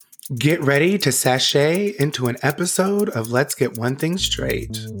Get ready to sashay into an episode of Let's Get One Thing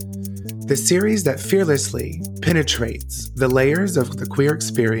Straight, the series that fearlessly penetrates the layers of the queer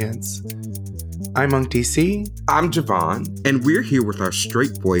experience. I'm Monk DC. I'm Javon, and we're here with our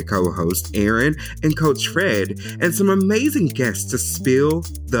straight boy co-host Aaron and Coach Fred, and some amazing guests to spill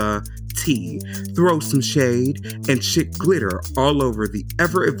the tea, throw some shade, and shit glitter all over the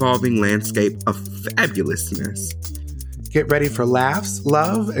ever-evolving landscape of fabulousness. Get ready for laughs,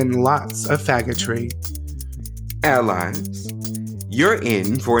 love, and lots of faggotry. Allies, you're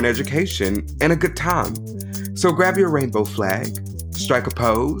in for an education and a good time. So grab your rainbow flag, strike a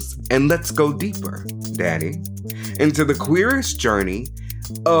pose, and let's go deeper, Daddy, into the queerest journey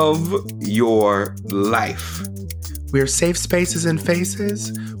of your life. We're safe spaces and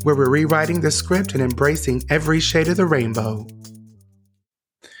faces where we're rewriting the script and embracing every shade of the rainbow.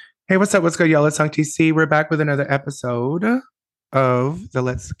 Hey, what's up? What's good, y'all? It's Monk DC. We're back with another episode of the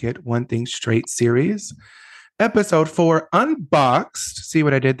Let's Get One Thing Straight series. Episode 4, Unboxed. See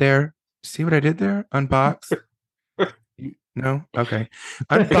what I did there? Unboxed. No? Okay.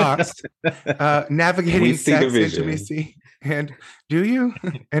 Unboxed. Navigating sex, intimacy, and do you?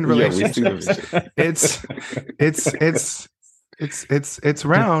 And relationships. It's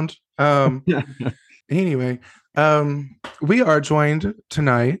round. Anyway, we are joined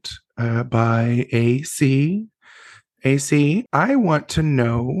tonight by AC. AC, I want to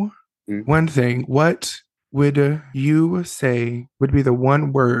know one thing. What would you say would be the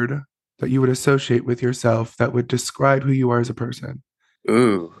one word that you would associate with yourself that would describe who you are as a person?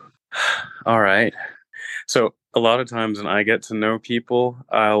 Ooh. All right. So a lot of times when I get to know people,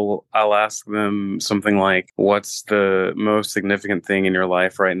 I'll ask them something like, what's the most significant thing in your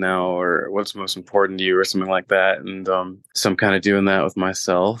life right now? Or what's most important to you, or something like that. And so I'm kind of doing that with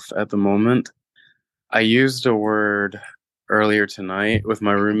myself at the moment. I used a word earlier tonight with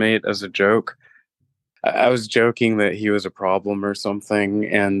my roommate as a joke. I was joking that he was a problem or something.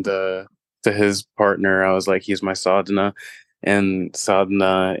 And to his partner, I was like, he's my sadhana. And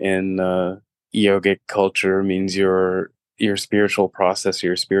sadhana in yogic culture means your spiritual process,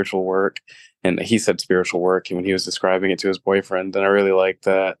 your spiritual work. And he said spiritual work when he was describing it to his boyfriend. And I really liked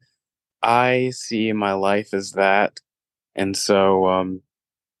that. I see my life as that. And so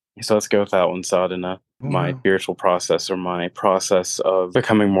let's go with that one, sadhana. My spiritual process, or my process of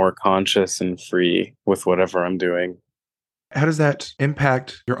becoming more conscious and free with whatever I'm doing. How does that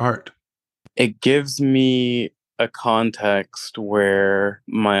impact your art? It gives me a context where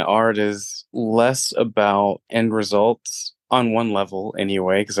my art is less about end results on one level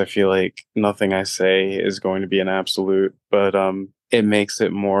anyway, because I feel like nothing I say is going to be an absolute, but it makes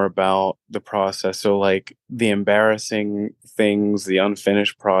it more about the process. So like the embarrassing things, the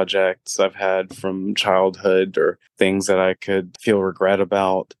unfinished projects I've had from childhood, or things that I could feel regret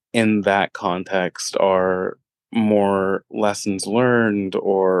about, in that context are more lessons learned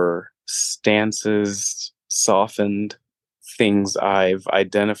or stances softened, things I've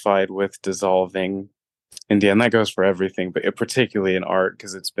identified with dissolving. And yeah, and that goes for everything, but particularly in art,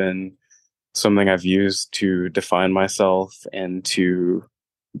 because it's been something I've used to define myself and to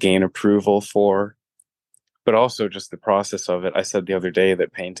gain approval for, but also just the process of it. I said the other day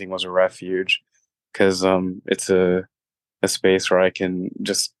that painting was a refuge, because it's a space where I can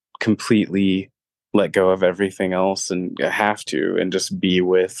just completely let go of everything else and have to, and just be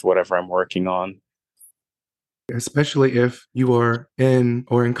with whatever I'm working on. Especially if you are in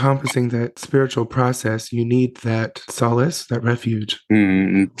or encompassing that spiritual process, you need that solace, that refuge.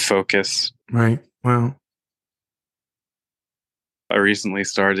 Focus. Right. Wow. I recently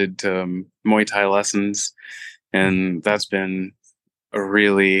started Muay Thai lessons, and that's been a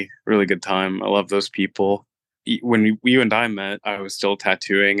really, really good time. I love those people. When you and I met, I was still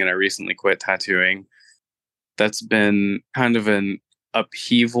tattooing, and I recently quit tattooing. That's been kind of an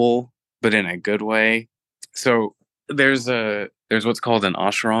upheaval, but in a good way. So there's what's called an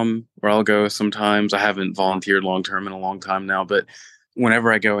ashram where I'll go sometimes. I haven't volunteered long-term in a long time now, but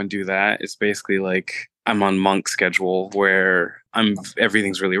whenever I go and do that, it's basically like I'm on monk schedule, where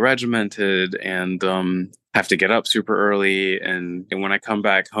everything's really regimented, and have to get up super early. And when I come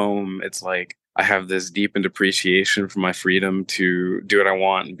back home, it's like I have this deepened appreciation for my freedom to do what I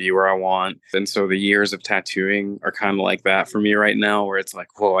want and be where I want. And so the years of tattooing are kind of like that for me right now, where it's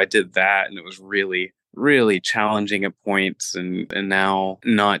like, whoa, I did that, and it was really, really challenging at points, and now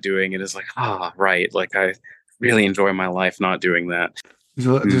not doing it is like, right, like I really enjoy my life not doing that.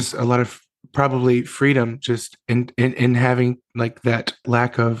 There's a lot of probably freedom just in having like that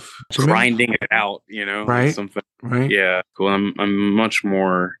lack of grinding it out, right? Something, right? Yeah, cool. I'm much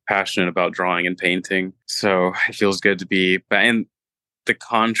more passionate about drawing and painting, so it feels good to be. And the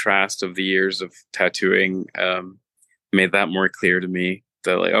contrast of the years of tattooing made that more clear to me.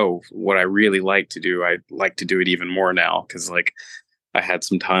 That like, oh, what I really like to do, I like to do it even more now because like I had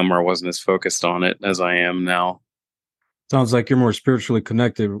some time where I wasn't as focused on it as I am now. Sounds like you're more spiritually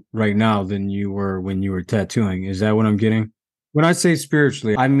connected right now than you were when you were tattooing. Is that what I'm getting? When I say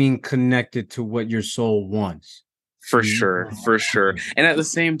spiritually, I mean connected to what your soul wants. For sure, for sure. And at the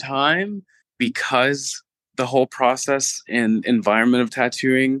same time, because the whole process and environment of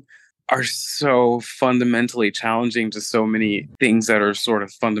tattooing are so fundamentally challenging to so many things that are sort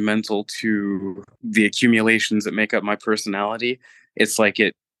of fundamental to the accumulations that make up my personality, it's like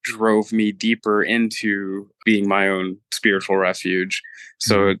it drove me deeper into being my own spiritual refuge.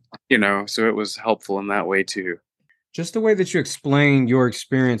 So, so it was helpful in that way too. Just the way that you explain your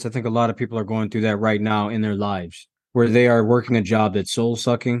experience, I think a lot of people are going through that right now in their lives, where they are working a job that's soul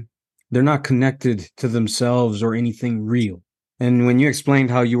sucking. They're not connected to themselves or anything real. And when you explained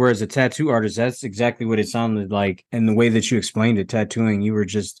how you were as a tattoo artist, that's exactly what it sounded like. And the way that you explained it, tattooing, you were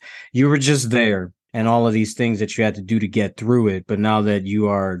just there, and all of these things that you had to do to get through it. But now that you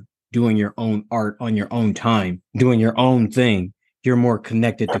are doing your own art on your own time, doing your own thing, you're more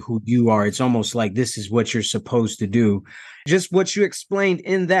connected to who you are. It's almost like this is what you're supposed to do. Just what you explained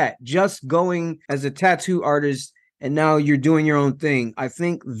in that, just going as a tattoo artist and now you're doing your own thing. I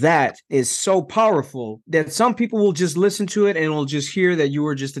think that is so powerful that some people will just listen to it and will just hear that you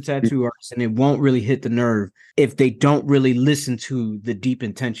were just a tattoo artist, and it won't really hit the nerve if they don't really listen to the deep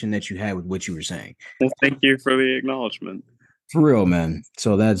intention that you had with what you were saying. Well, thank you for the acknowledgement. For real, man.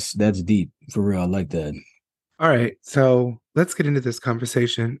 So that's deep. For real. I like that. All right, so let's get into this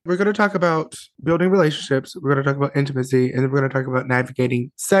conversation. We're going to talk about building relationships. We're going to talk about intimacy, and then we're going to talk about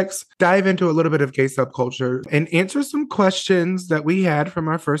navigating sex, dive into a little bit of gay subculture, and answer some questions that we had from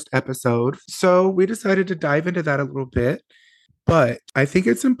our first episode. So we decided to dive into that a little bit. But I think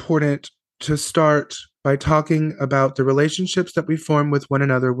it's important to start by talking about the relationships that we form with one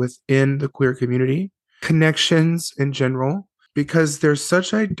another within the queer community, connections in general, because there's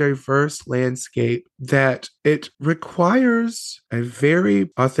such a diverse landscape that it requires a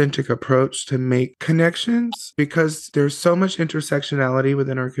very authentic approach to make connections, because there's so much intersectionality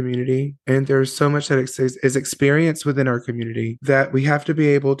within our community and there's so much that is experienced within our community that we have to be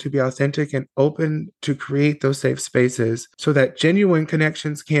able to be authentic and open to create those safe spaces so that genuine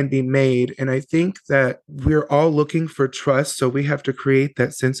connections can be made. And I think that we're all looking for trust, so we have to create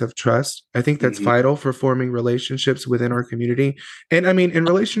that sense of trust. I think that's vital for forming relationships within our community. And I mean, in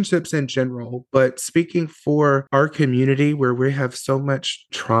relationships in general, but speaking for our community where we have so much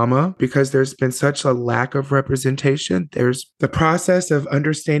trauma because there's been such a lack of representation, there's the process of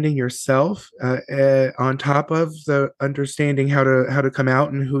understanding yourself on top of the understanding how to come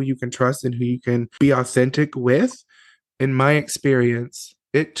out and who you can trust and who you can be authentic with. In my experience,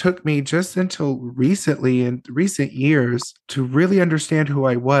 it took me just until recently, in recent years, to really understand who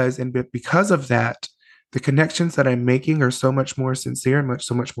I was. And because of that, the connections that I'm making are so much more sincere and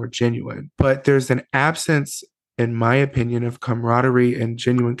so much more genuine. But there's an absence, in my opinion, of camaraderie and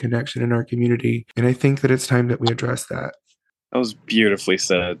genuine connection in our community. And I think that it's time that we address that. That was beautifully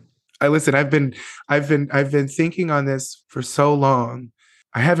said. I've been thinking on this for so long.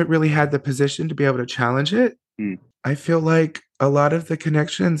 I haven't really had the position to be able to challenge it. I feel like a lot of the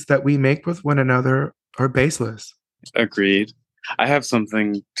connections that we make with one another are baseless. Agreed. I have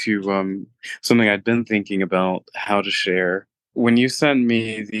something I'd been thinking about how to share. When you sent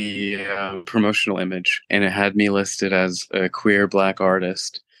me the promotional image and it had me listed as a queer Black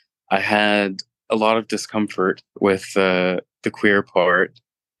artist, I had a lot of discomfort with the queer part,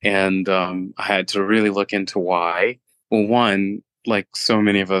 and I had to really look into why. Well, one, like so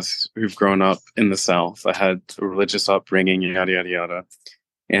many of us who've grown up in the South, I had a religious upbringing, yada, yada, yada.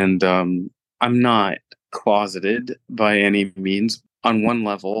 And I'm not closeted by any means. On one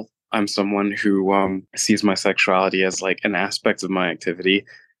level, I'm someone who sees my sexuality as like an aspect of my activity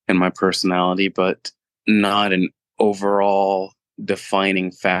and my personality, but not an overall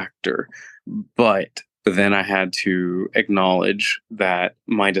defining factor. But then I had to acknowledge that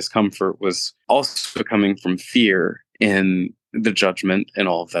my discomfort was also coming from fear in the judgment and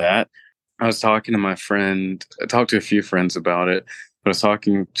all of that. I was talking to my friend, I talked to a few friends about it. I was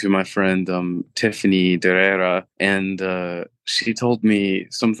talking to my friend Tiffany Derrera, and she told me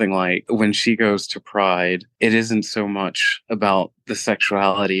something like, when she goes to Pride, it isn't so much about the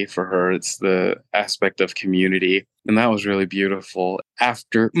sexuality for her, it's the aspect of community. And that was really beautiful.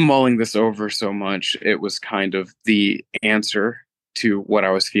 After mulling this over so much, it was kind of the answer to what I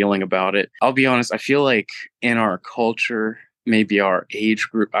was feeling about it. I'll be honest, I feel like in our culture, maybe our age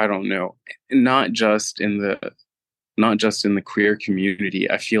group, I don't know, not just in the not just in the queer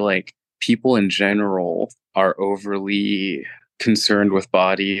community. I feel like people in general are overly concerned with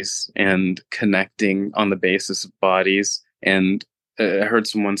bodies and connecting on the basis of bodies. And I heard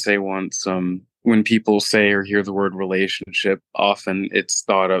someone say once, when people say or hear the word relationship, often it's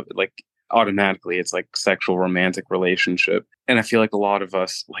thought of like automatically it's like sexual romantic relationship. And I feel like a lot of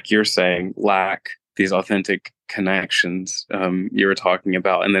us, like you're saying, lack these authentic connections you were talking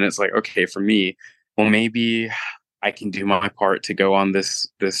about. And then it's like, okay, for me, well, maybe I can do my part to go on this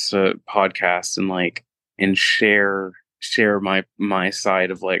podcast and like and share my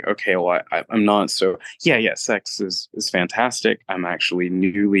side of like, okay, well, I'm not so sex is fantastic. I'm actually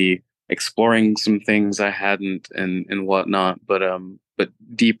newly exploring some things I hadn't and whatnot, but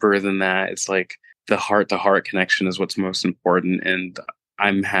deeper than that, it's like the heart to heart connection is what's most important, and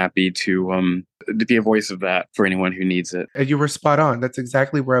I'm happy to be a voice of that for anyone who needs it. And you were spot on. That's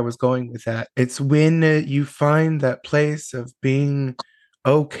exactly where I was going with that. It's when you find that place of being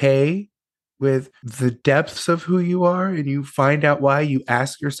okay with the depths of who you are, and you find out why, you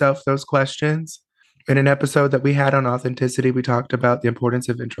ask yourself those questions. In an episode that we had on authenticity, we talked about the importance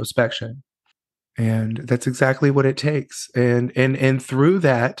of introspection. And that's exactly what it takes. And through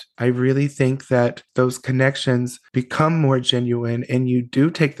that, I really think that those connections become more genuine, and you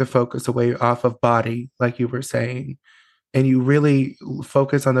do take the focus away off of body, like you were saying, and you really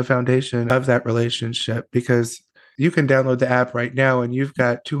focus on the foundation of that relationship, because you can download the app right now and you've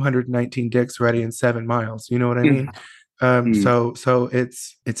got 219 dicks ready in 7 miles. You know what I mean? So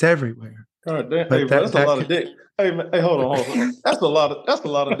it's everywhere. God damn, hey, bro, that's a lot of dick. Hey, man, hey, hold on. That's a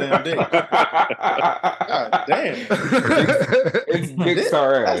lot of damn dick. God damn. It's dicks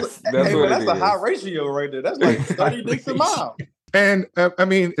are ass. That's a high ratio right there. That's like 30 dicks a mile. And I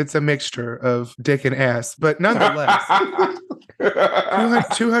mean, it's a mixture of dick and ass, but nonetheless,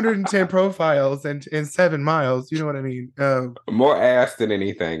 210 profiles and in 7 miles. You know what I mean? More ass than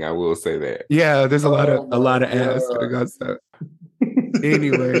anything. I will say that. Yeah, there's a lot of ass that got that.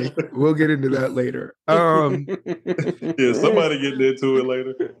 Anyway, we'll get into that later. Yeah, somebody getting into it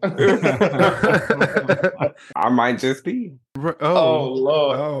later. I might just be. Oh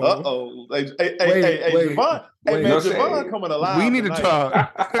Lord. Uh-oh. Hey, Javon. Hey, man, Javon coming alive. We need tonight. To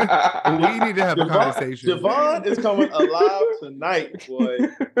talk. We need to have a conversation. Javon is coming alive tonight, boy.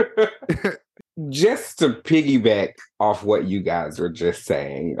 Just to piggyback off what you guys were just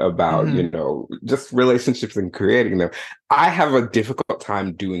saying about, just relationships and creating them, I have a difficult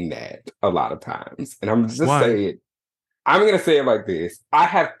time doing that a lot of times. And I'm going to say it like this. I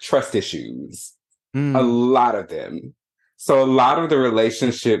have trust issues, a lot of them. So a lot of the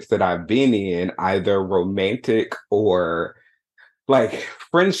relationships that I've been in, either romantic or like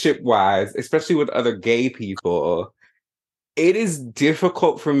friendship wise, especially with other gay people, it is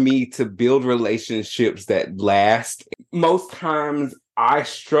difficult for me to build relationships that last. Most times I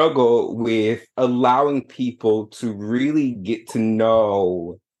struggle with allowing people to really get to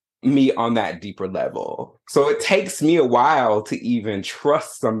know me on that deeper level. So it takes me a while to even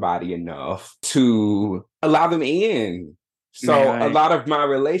trust somebody enough to allow them in. So a lot of my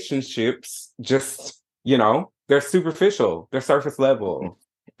relationships just, they're superficial, they're surface level.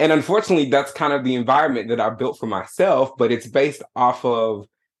 And unfortunately, that's kind of the environment that I built for myself, but it's based off of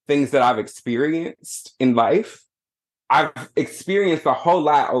things that I've experienced in life. I've experienced a whole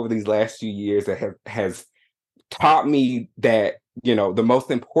lot over these last few years that has taught me that, the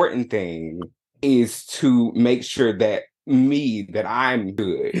most important thing is to make sure that I'm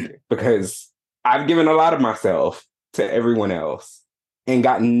good, because I've given a lot of myself to everyone else and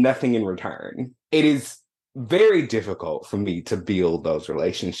gotten nothing in return. It is very difficult for me to build those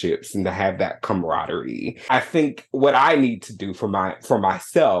relationships and to have that camaraderie. I think what I need to do for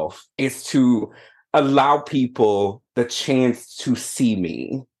myself is to allow people the chance to see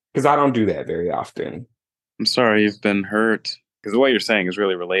me, because I don't do that very often. I'm sorry you've been hurt, because what you're saying is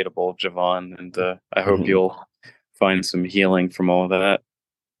really relatable, Javon, and I hope you'll find some healing from all of that.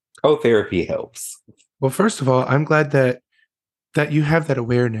 Oh, therapy helps. Well, first of all, I'm glad that you have that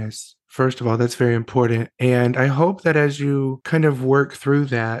awareness. First of all, that's very important. And I hope that as you kind of work through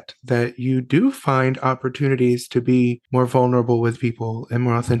that you do find opportunities to be more vulnerable with people and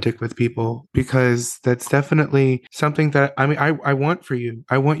more authentic with people, because that's definitely something that I want for you.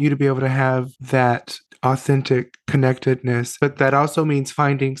 I want you to be able to have that authentic connectedness, but that also means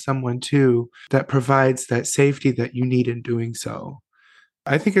finding someone too that provides that safety that you need in doing so.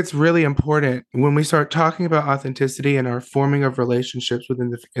 I think it's really important when we start talking about authenticity and our forming of relationships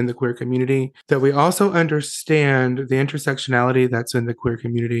in the queer community, that we also understand the intersectionality that's in the queer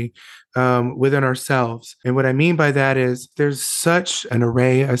community, within ourselves. And what I mean by that is there's such an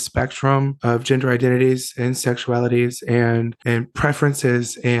array, a spectrum of gender identities and sexualities and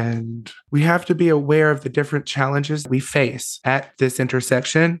preferences. And we have to be aware of the different challenges we face at this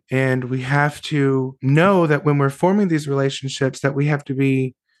intersection. And we have to know that when we're forming these relationships, that we have to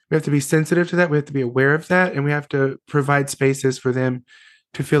be sensitive to that. We have to be aware of that. And we have to provide spaces for them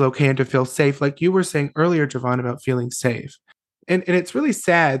to feel okay and to feel safe. Like you were saying earlier, Javon, about feeling safe. And it's really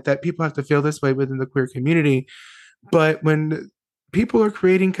sad that people have to feel this way within the queer community. But when people are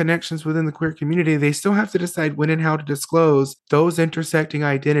creating connections within the queer community, they still have to decide when and how to disclose those intersecting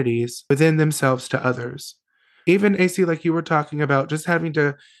identities within themselves to others. Even AC, like you were talking about, just having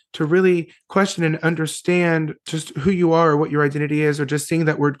to really question and understand just who you are or what your identity is, or just seeing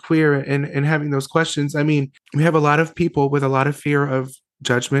that word queer and having those questions. I mean, we have a lot of people with a lot of fear of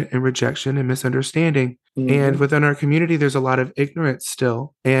judgment and rejection and misunderstanding. And within our community, there's a lot of ignorance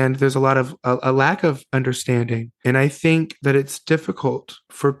still, and there's a lot of a lack of understanding. And I think that it's difficult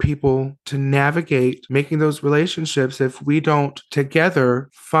for people to navigate making those relationships if we don't together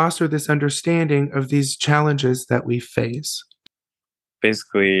foster this understanding of these challenges that we face.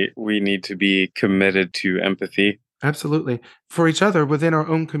 Basically, we need to be committed to empathy. Absolutely. For each other within our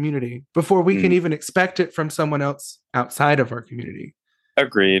own community before we can even expect it from someone else outside of our community.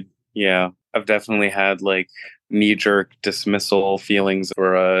 Agreed. Yeah. I've definitely had like knee-jerk dismissal feelings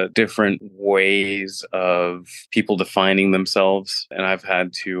or different ways of people defining themselves. And I've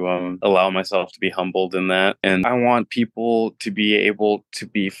had to allow myself to be humbled in that. And I want people to be able to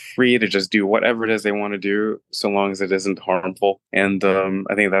be free to just do whatever it is they want to do, so long as it isn't harmful. And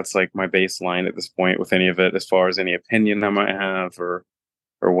I think that's like my baseline at this point with any of it, as far as any opinion I might have or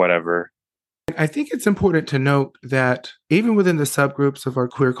whatever. I think it's important to note that even within the subgroups of our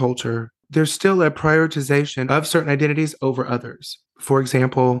queer culture, there's still a prioritization of certain identities over others. For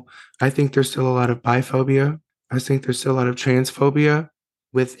example, I think there's still a lot of biphobia. I think there's still a lot of transphobia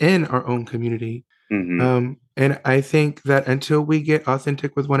within our own community. And I think that until we get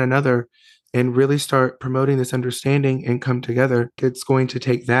authentic with one another and really start promoting this understanding and come together, it's going to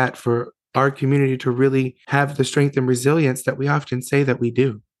take that for our community to really have the strength and resilience that we often say that we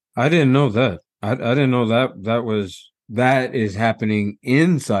do. I didn't know that. I didn't know that is happening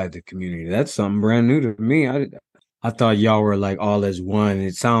inside the community. That's something brand new to me. I thought y'all were like all as one.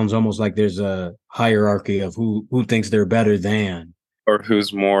 It sounds almost like there's a hierarchy of who thinks they're better than, or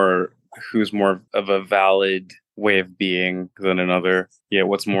who's more of a valid way of being than another. Yeah,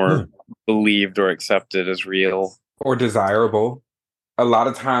 what's more believed or accepted as real or desirable. A lot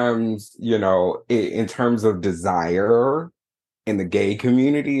of times, in terms of desire, in the gay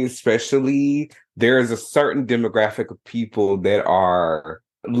community especially, there is a certain demographic of people that are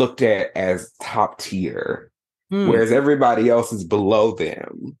looked at as top tier, whereas everybody else is below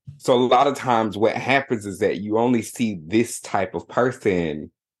them. So a lot of times what happens is that you only see this type of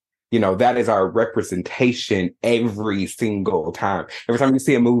person, that is our representation every single time. Every time you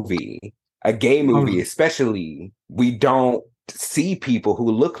see a movie, a gay movie especially, we don't see people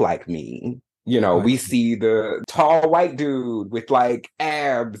who look like me. We see the tall white dude with like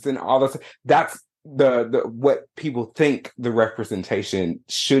abs and all this. That's the what people think the representation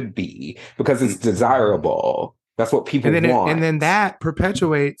should be because it's desirable. That's what people want. And then that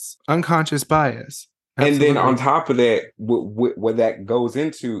perpetuates unconscious bias. Absolutely. And then on top of that, what that goes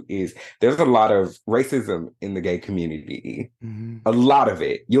into is there's a lot of racism in the gay community. A lot of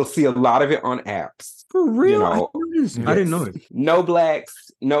it. You'll see a lot of it on apps. For real? I didn't know it. No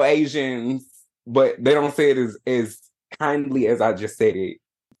blacks, no Asians, but they don't say it as kindly as I just said it.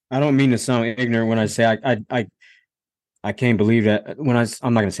 I don't mean to sound ignorant when I say I can't believe that.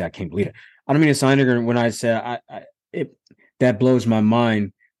 I'm not going to say I can't believe it. I don't mean to sound ignorant when I say that blows my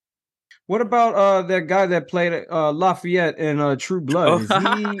mind. What about that guy that played Lafayette in True Blood?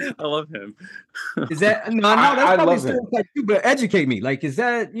 I love him. Is that no? That's probably stereotype too. But educate me. Like, is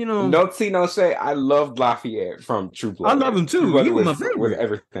that No tea, no shade. I loved Lafayette from True Blood. I love him too. He was my favorite. With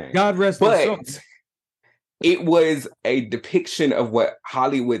everything. God rest his soul. It was a depiction of what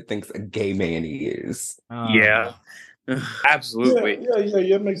Hollywood thinks a gay man is. Yeah. Absolutely.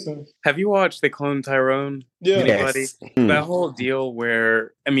 Yeah, makes sense. Have you watched They Clone Tyrone? Yeah. Anybody? Yes. That whole deal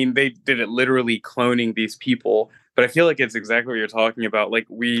where, they did it literally cloning these people, but I feel like it's exactly what you're talking about. Like,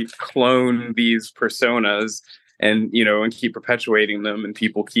 we clone these personas and keep perpetuating them, and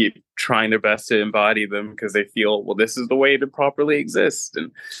people keep trying their best to embody them because they feel, well, this is the way to properly exist.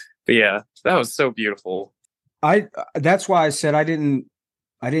 But yeah, that was so beautiful. That's why I said I didn't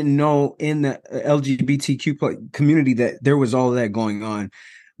know in the LGBTQ community that there was all that going on,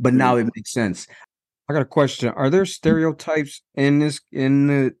 but now it makes sense. I got a question. Are there stereotypes in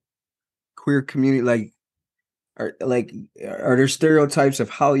the queer community? Are there stereotypes of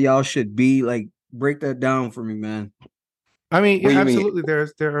how y'all should be? Like, break that down for me, man. I mean, What yeah, do you mean? absolutely.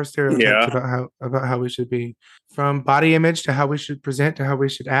 There are stereotypes Yeah. about how we should be, from body image to how we should present to how we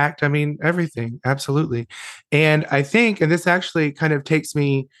should act. I mean, everything, absolutely. And I think, and this actually kind of takes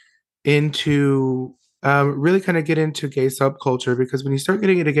me into really kind of get into gay subculture, because when you start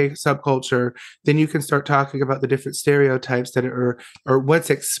getting into gay subculture, then you can start talking about the different stereotypes that are or what's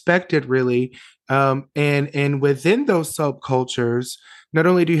expected, really. And within those subcultures, not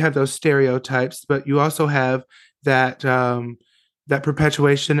only do you have those stereotypes, but you also have that that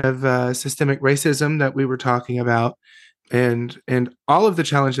perpetuation of systemic racism that we were talking about, and all of the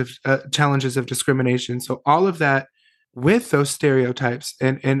challenges of discrimination. So all of that with those stereotypes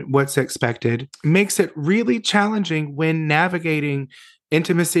and what's expected makes it really challenging when navigating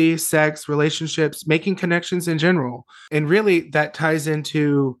intimacy, sex, relationships, making connections in general. And really that ties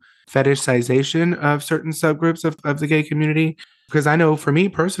into fetishization of certain subgroups of the gay community. Because I know for me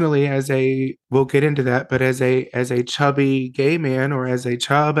personally, we'll get into that, but as a chubby gay man, or as a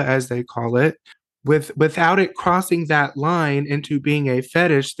chub as they call it, without it crossing that line into being a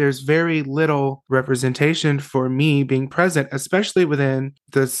fetish, there's very little representation for me being present, especially within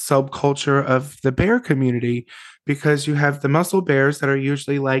the subculture of the bear community, because you have the muscle bears that are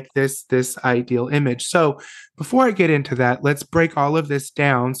usually like this ideal image. So before I get into that, let's break all of this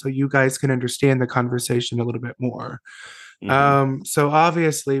down so you guys can understand the conversation a little bit more. So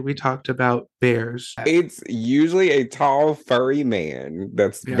obviously we talked about bears. It's usually a tall, furry man.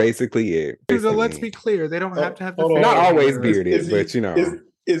 That's basically it. So let's be clear. They don't have to have the hold on. Not always hair. bearded, but you know.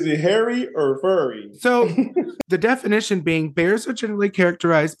 Is he hairy or furry? So the definition being, bears are generally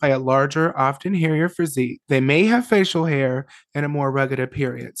characterized by a larger, often hairier physique. They may have facial hair and a more rugged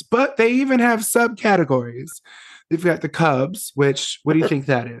appearance, but they even have subcategories. They've got the cubs, which, what do you think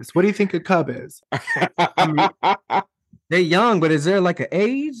that is? What do you think a cub is? They're young, but is there like an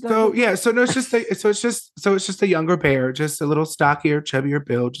age? So yeah, so no, it's just a younger bear, just a little stockier, chubbier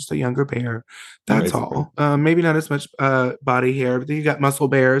build, just a younger bear. That's all. Maybe not as much body hair, but then you got muscle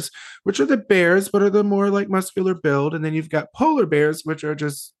bears, which are the bears, but are the more like muscular build, and then you've got polar bears, which are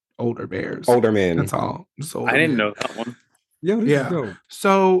just older bears, older men. That's all. I didn't know that one. Yeah.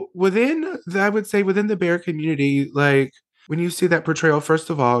 So I would say within the bear community, like when you see that portrayal, first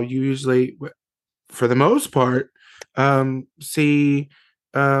of all, you usually, for the most part, see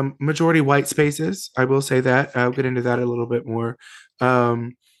majority white spaces. I will say that. I'll get into that a little bit more.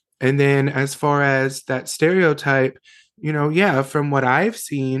 And then as far as that stereotype, from what I've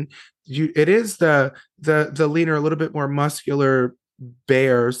seen, it is the leaner, a little bit more muscular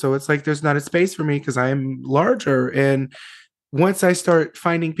bear. So it's like there's not a space for me because I'm larger. And once I start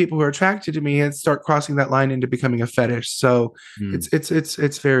finding people who are attracted to me and start crossing that line into becoming a fetish. So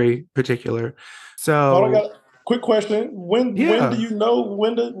it's very particular. So I got a quick question. When do you know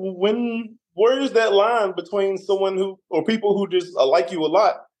where is that line between someone who, or people who just like you a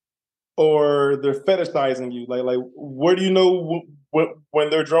lot, or they're fetishizing you? Like where do you know when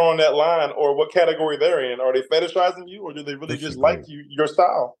they're drawing that line, or what category they're in? Are they fetishizing you, or do they really just like your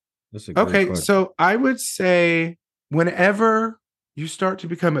style? Okay, so I would say whenever you start to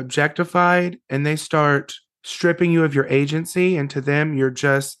become objectified and they start stripping you of your agency, and to them you're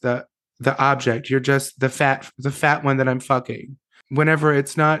just the object, you're just the fat one that I'm fucking. Whenever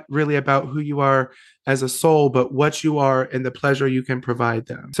it's not really about who you are as a soul, but what you are and the pleasure you can provide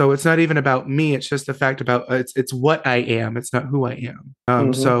them. So it's not even about me, it's just the fact about it's what I am, it's not who I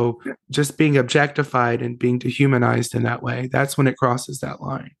am. So just being objectified and being dehumanized in that way, that's when it crosses that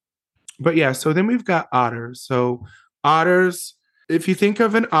line. But yeah, so then we've got otters. So otters, if you think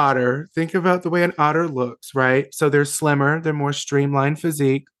of an otter, think about the way an otter looks, right? So they're slimmer, they're more streamlined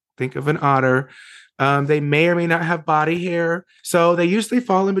physique. Think of an otter. They may or may not have body hair. So they usually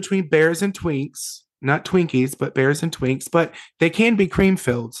fall in between bears and twinks. Not Twinkies, but bears and twinks. But they can be cream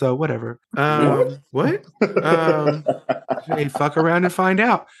filled. So whatever. What? Hey, fuck around and find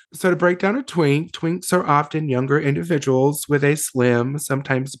out. So to break down a twink, twinks are often younger individuals with a slim,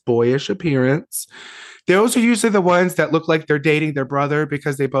 sometimes boyish appearance. Those are usually the ones that look like they're dating their brother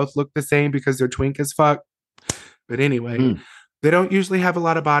because they both look the same because they're twink as fuck. But anyway, they don't usually have a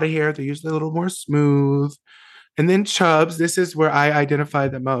lot of body hair. They're usually a little more smooth. And then chubs, this is where I identify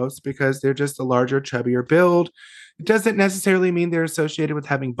the most because they're just a larger, chubbier build. It doesn't necessarily mean they're associated with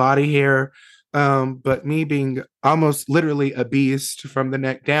having body hair, but me being almost literally a beast from the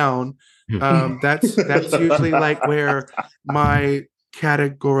neck down, that's usually like where my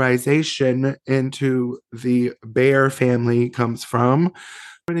categorization into the bear family comes from.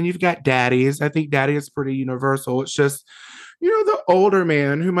 And then you've got daddies. I think daddy is pretty universal. It's just the older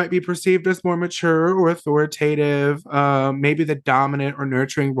man who might be perceived as more mature or authoritative, maybe the dominant or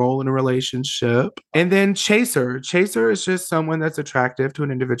nurturing role in a relationship. And then chaser. Chaser is just someone that's attractive to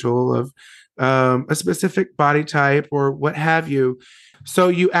an individual of a specific body type or what have you. So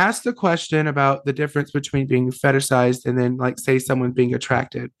you asked the question about the difference between being fetishized and then, like, say, someone being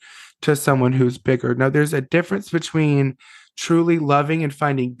attracted to someone who's bigger. Now, there's a difference between truly loving and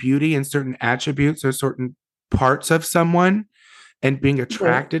finding beauty in certain attributes or certain parts of someone and being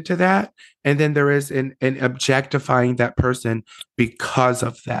attracted to that. And then there is an objectifying that person because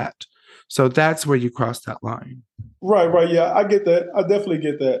of that. So that's where you cross that line. Right. Yeah, I get that. I definitely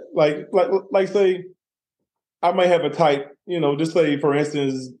get that. Like say, I might have a type, just say, for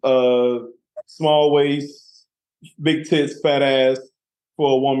instance, small waist, big tits, fat ass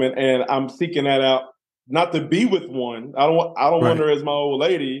for a woman, and I'm seeking that out, not to be with one. I don't want her as my old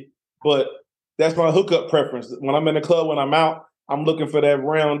lady, but that's my hookup preference. When I'm in the club, when I'm out, I'm looking for that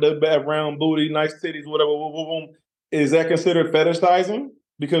round booty, nice titties, whatever. Boom, boom, boom. Is that considered fetishizing?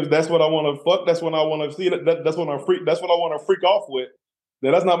 Because that's what I want to fuck. That's what I want to see. That's what I freak. That's what I want to freak off with. Now,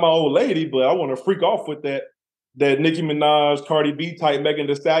 that's not my old lady, but I want to freak off with that Nicki Minaj, Cardi B type, Megan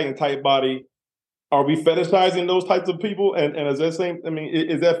Thee Stallion type body. Are we fetishizing those types of people? And is that same? I mean,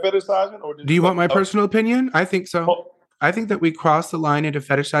 is that fetishizing? Or do you want my personal opinion? I think so. Oh. I think that we cross the line into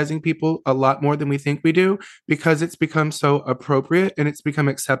fetishizing people a lot more than we think we do because it's become so appropriate and it's become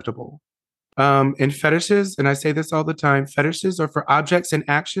acceptable. And fetishes, and I say this all the time, fetishes are for objects and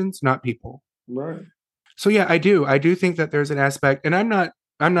actions, not people. Right. So yeah, I do think that there's an aspect, and I'm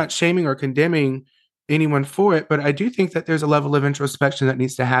not shaming or condemning anyone for it, but I do think that there's a level of introspection that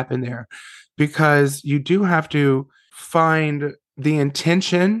needs to happen there because you do have to find the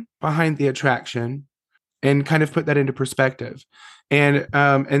intention behind the attraction and kind of put that into perspective. And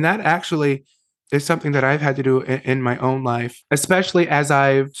that actually is something that I've had to do in my own life, especially as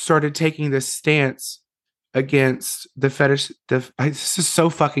I've started taking this stance against the fetish. This is so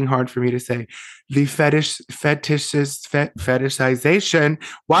fucking hard for me to say. The fetishization.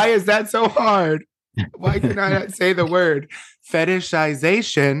 Why is that so hard? Why can I not say the word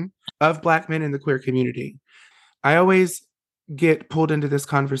fetishization of Black men in the queer community? I always get pulled into this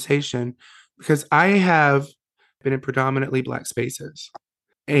conversation because I have been in predominantly Black spaces.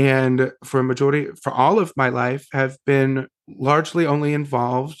 And for all of my life, have been largely only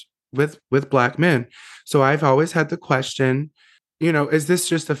involved with Black men. So I've always had the question, is this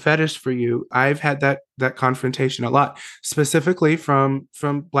just a fetish for you? I've had that confrontation a lot, specifically from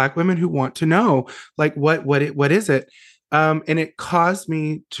Black women who want to know, like, what is it? And it caused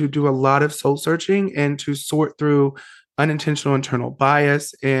me to do a lot of soul searching and to sort through unintentional internal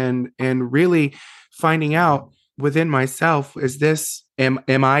bias and really finding out within myself, is this, am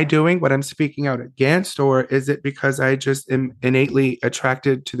I doing what I'm speaking out against, or is it because I just am innately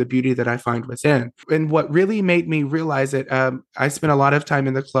attracted to the beauty that I find within? And what really made me realize it, I spent a lot of time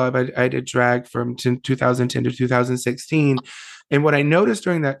in the club. I did drag from 2010 to 2016. And what I noticed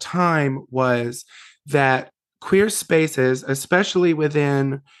during that time was that queer spaces, especially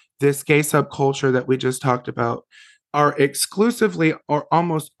within this gay subculture that we just talked about, are exclusively or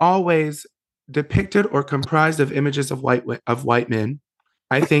almost always depicted or comprised of images of white men,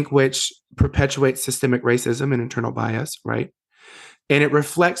 I think, which perpetuates systemic racism and internal bias, right? And it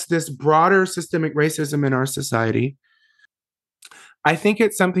reflects this broader systemic racism in our society. I think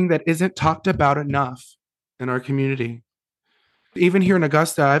it's something that isn't talked about enough in our community. Even here in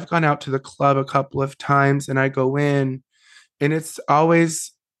Augusta, I've gone out to the club a couple of times and I go in and it's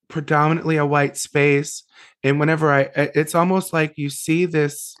always predominantly a white space. And whenever it's almost like you see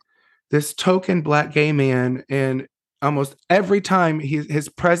this token Black gay man, and almost every time his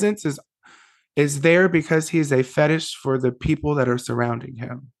presence is there because he's a fetish for the people that are surrounding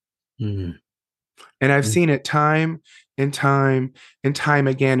him. Mm-hmm. And I've seen it time and time and time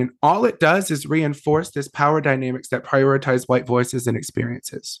again. And all it does is reinforce this power dynamics that prioritize white voices and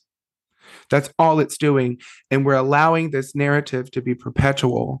experiences. That's all it's doing. And we're allowing this narrative to be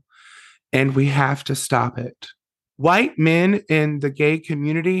perpetual, and we have to stop it. White men in the gay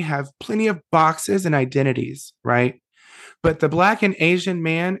community have plenty of boxes and identities, right? But the Black and Asian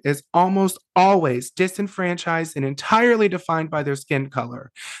man is almost always disenfranchised and entirely defined by their skin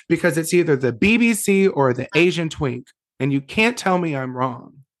color, because it's either the BBC or the Asian twink. And you can't tell me I'm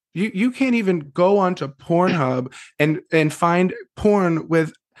wrong. You can't even go onto Pornhub and find porn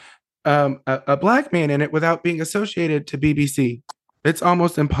with a Black man in it without being associated to BBC. It's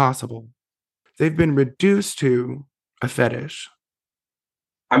almost impossible. They've been reduced to a fetish.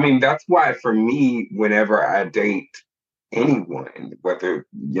 I mean, that's why for me, whenever I date anyone, whether,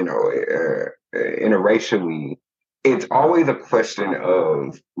 interracially, it's always a question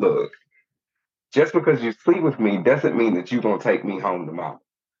of, look, just because you sleep with me doesn't mean that you're going to take me home to mama.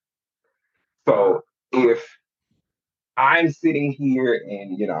 So if I'm sitting here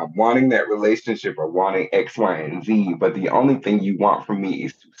and, I'm wanting that relationship or wanting X, Y, and Z, but the only thing you want from me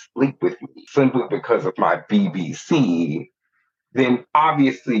is to sleep with me simply because of my BBC, then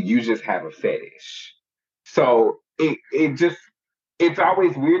obviously you just have a fetish. So it's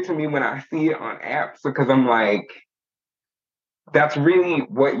always weird to me when I see it on apps because I'm like, that's really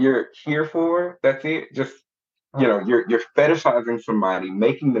what you're here for. That's it. Just, you're fetishizing somebody,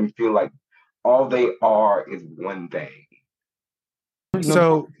 making them feel like all they are is one thing.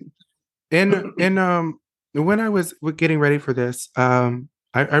 So in when I was getting ready for this, I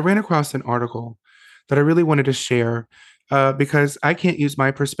ran across an article that I really wanted to share because I can't use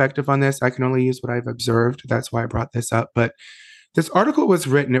my perspective on this. I can only use what I've observed. That's why I brought this up. But this article was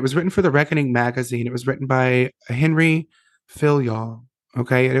written. It was written for the Reckoning magazine. It was written by Henry Filial.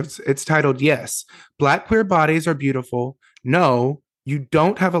 Okay, and it's titled "Yes, Black Queer Bodies Are Beautiful. No, you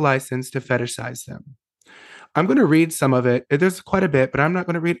don't have a license to fetishize them." I'm going to read some of it. There's quite a bit, but I'm not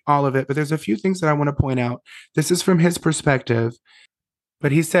going to read all of it. But there's a few things that I want to point out. This is from his perspective.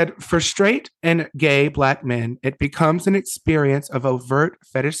 But he said, for straight and gay Black men, it becomes an experience of overt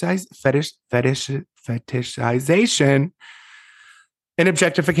fetishization and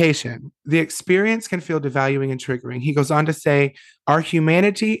objectification. The experience can feel devaluing and triggering. He goes on to say, our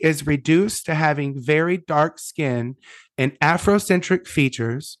humanity is reduced to having very dark skin and Afrocentric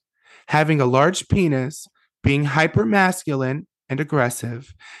features, having a large penis, being hypermasculine and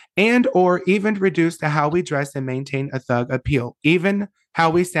aggressive, and or even reduced to how we dress and maintain a thug appeal. Even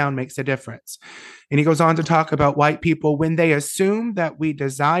how we sound makes a difference. And he goes on to talk about white people when they assume that we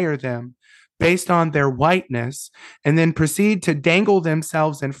desire them based on their whiteness and then proceed to dangle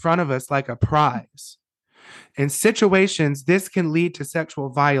themselves in front of us like a prize. In situations, this can lead to sexual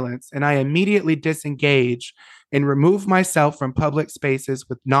violence, and I immediately disengage and remove myself from public spaces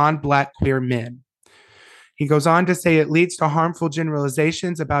with non-Black queer men. He goes on to say it leads to harmful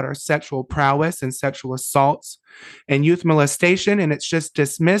generalizations about our sexual prowess and sexual assaults and youth molestation, and it's just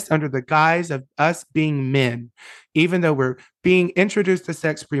dismissed under the guise of us being men, even though we're being introduced to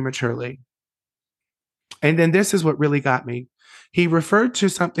sex prematurely. And then this is what really got me. He referred to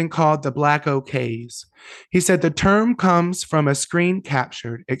something called the Black OKs. He said the term comes from a screen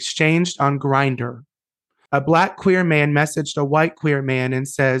captured, exchanged on Grindr. A Black queer man messaged a white queer man and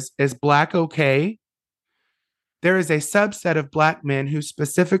says, "Is Black okay?" There is a subset of Black men who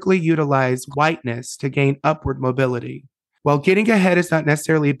specifically utilize whiteness to gain upward mobility. While getting ahead is not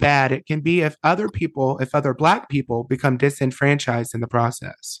necessarily bad, it can be if other Black people become disenfranchised in the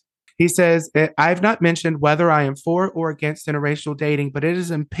process. He says, I've not mentioned whether I am for or against interracial dating, but it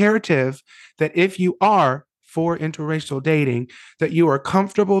is imperative that if you are for interracial dating, that you are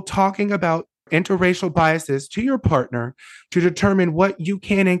comfortable talking about interracial biases to your partner to determine what you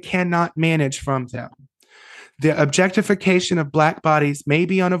can and cannot manage from them. The objectification of Black bodies may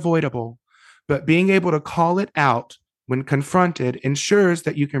be unavoidable, but being able to call it out when confronted ensures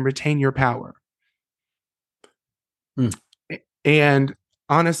that you can retain your power. And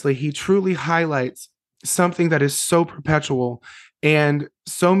honestly, he truly highlights something that is so perpetual. And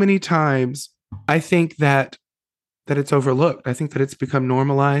so many times, I think that it's overlooked. I think that it's become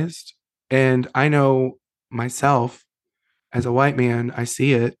normalized. And I know myself, as a white man, I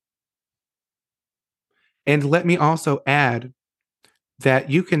see it. And let me also add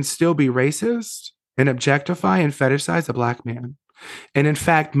that you can still be racist and objectify and fetishize a Black man. And in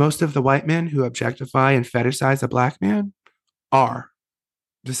fact, most of the white men who objectify and fetishize a Black man are.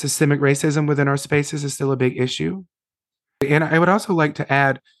 The systemic racism within our spaces is still a big issue. And I would also like to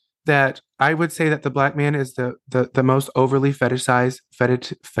add that I would say that the Black man is the most overly fetishized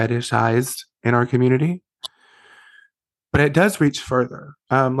in our community. But it does reach further.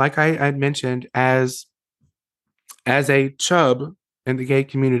 Like I mentioned, as a chub in the gay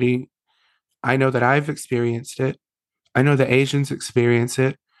community, I know that I've experienced it. I know the Asians experience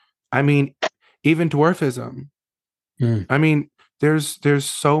it. I mean, even dwarfism. I mean, there's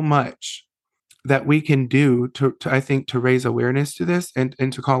so much that we can do to I think to raise awareness to this and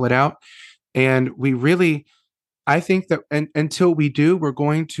to call it out. And we really, I think that until we do, we're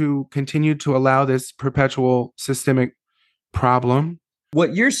going to continue to allow this perpetual systemic problem.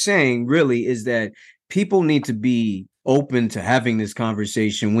 What you're saying really is that people need to be open to having this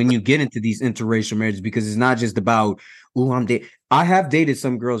conversation when you get into these interracial marriages, because it's not just about, I have dated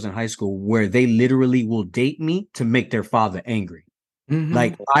some girls in high school where they literally will date me to make their father angry. Mm-hmm.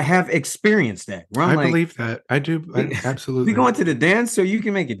 Like, I have experienced that. I believe that. I do. Absolutely. We going to the dance so you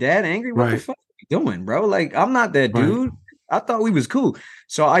can make your dad angry? What the fuck are you doing, bro? Like, I'm not that dude. I thought we was cool.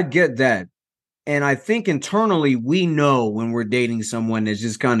 So I get that. And I think internally we know when we're dating someone that's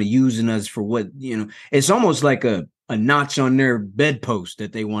just kind of using us for what, it's almost like a notch on their bedpost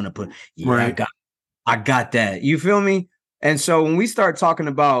that they want to put. Yeah, I got that. You feel me? And so when we start talking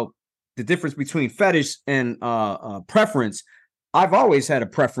about the difference between fetish and preference, I've always had a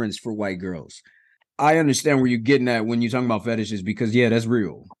preference for white girls. I understand where you're getting at when you're talking about fetishes because that's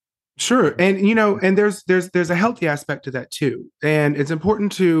real. Sure. And and there's a healthy aspect to that too. And it's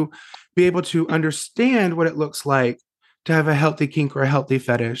important to be able to understand what it looks like to have a healthy kink or a healthy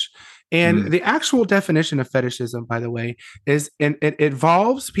fetish. And the actual definition of fetishism, by the way, is it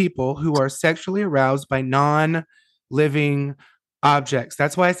involves people who are sexually aroused by non-living objects.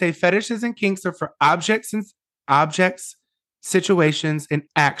 That's why I say fetishes and kinks are for objects, situations, and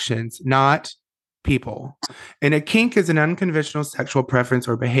actions, not people. And a kink is an unconventional sexual preference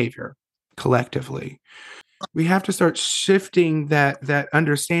or behavior collectively. We have to start shifting that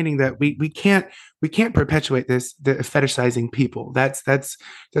understanding that we can't perpetuate the fetishizing people. That's got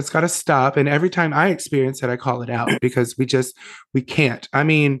to stop. And every time I experience it, I call it out because we can't. I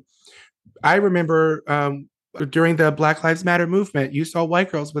mean, I remember during the Black Lives Matter movement, you saw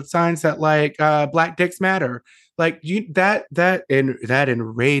white girls with signs that like Black dicks matter. Like that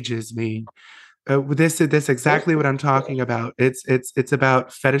enrages me. This exactly what I'm talking about. It's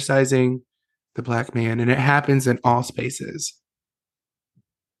about fetishizing the Black man, and it happens in all spaces.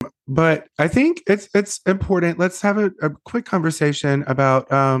 But I think it's important. Let's have a quick conversation about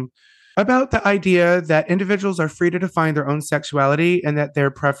the idea that individuals are free to define their own sexuality and that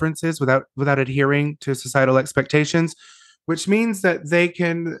their preferences without adhering to societal expectations, which means that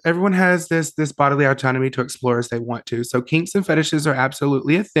everyone has this bodily autonomy to explore as they want to. So kinks and fetishes are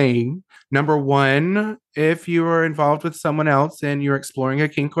absolutely a thing. Number one, if you are involved with someone else and you're exploring a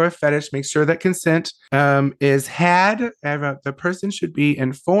kink or a fetish, make sure that consent is had. The person should be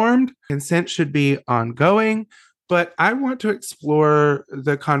informed. Consent should be ongoing. But I want to explore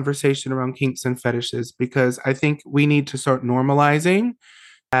the conversation around kinks and fetishes because I think we need to start normalizing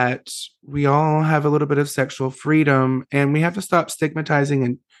that we all have a little bit of sexual freedom and we have to stop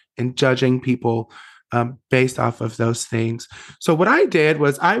stigmatizing and judging people based off of those things. So what I did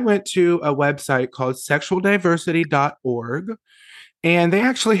was I went to a website called sexualdiversity.org, and they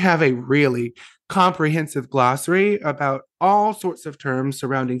actually have a really comprehensive glossary about all sorts of terms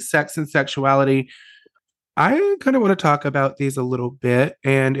surrounding sex and sexuality. I kind of want to talk about these a little bit,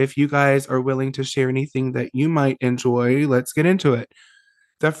 and if you guys are willing to share anything that you might enjoy, let's get into it.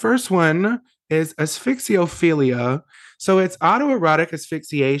 The first one is asphyxiophilia. So it's autoerotic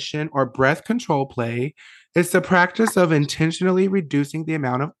asphyxiation or breath control play. It's the practice of intentionally reducing the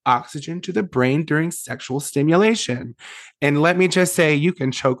amount of oxygen to the brain during sexual stimulation. And let me just say, you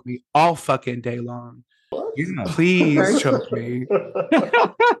can choke me all fucking day long. Yeah. Please choke me.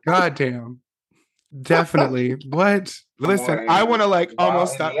 God damn. Definitely. What? Listen, I want to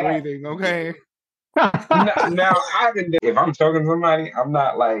almost stop breathing, okay? Now, if I'm choking somebody, I'm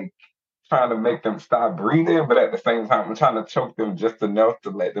not trying to make them stop breathing, but at the same time, I'm trying to choke them just enough to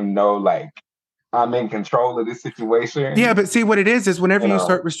let them know I'm in control of this situation. Yeah, but see what it is whenever you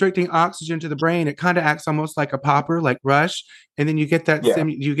start restricting oxygen to the brain, it kind of acts almost like a popper, like rush, and then you get that you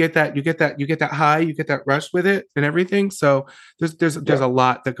get that high, you get that rush with it and everything. So there's a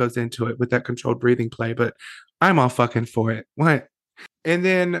lot that goes into it with that controlled breathing play, but I'm all fucking for it. What? And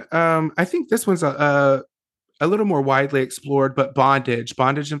then I think this one's a little more widely explored, but bondage.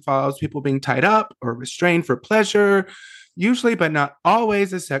 Bondage involves people being tied up or restrained for pleasure, usually, but not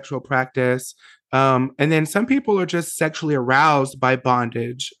always, a sexual practice. And then some people are just sexually aroused by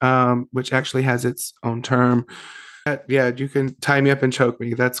bondage, which actually has its own term. Yeah, you can tie me up and choke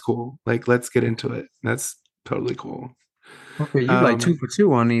me. That's cool. Let's get into it. That's totally cool. Okay, you 2 for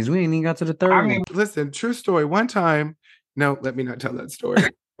 2 on these. We ain't even got to the third one. Listen, true story. One time, no, let me not tell that story.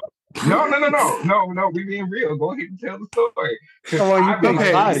 No, we being real. Go ahead and tell the story.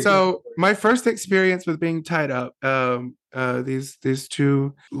 Okay, so my first experience with being tied up, these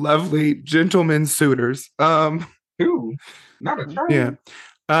two lovely gentlemen suitors. Two? Not a train. Yeah.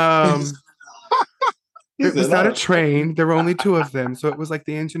 It was not a train. There were only two of them, so it was like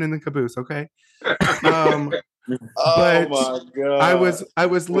the engine and the caboose, okay? Oh my God. I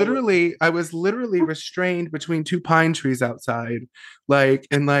was literally restrained between two pine trees outside, like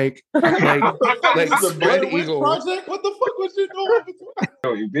spread eagle. Project? What the fuck was you doing?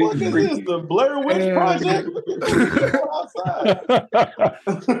 What is this? The Blair Witch Project?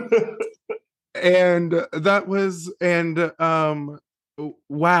 And that was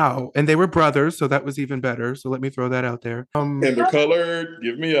Wow. And they were brothers, so that was even better. So let me throw that out there. And the color,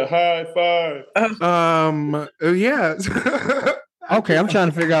 give me a high five. Yeah. Okay, I'm trying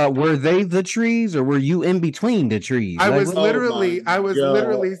to figure out, were they the trees or were you in between the trees? I Like, was literally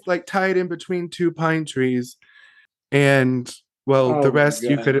like tied in between two pine trees. And well, the rest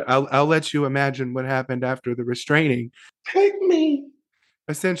you could I'll let you imagine what happened after the restraining. Take me.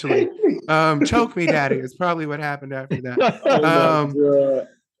 Essentially. Choke me, daddy is probably what happened after that. Oh my God.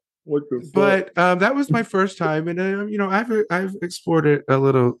 What the fuck? But that was my first time, and I've explored it a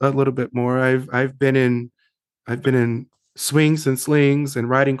little bit more. I've been in swings and slings and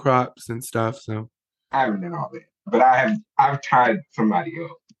riding crops and stuff. So I haven't done all that, but I've tried somebody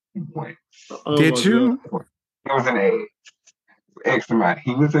else once. Did you? It was an ex of mine.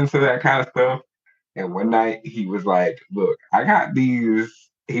 He was into that kind of stuff, and one night he was like, "Look, I got these."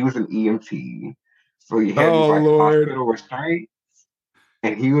 He was an EMT, so he had these like hospital restraints.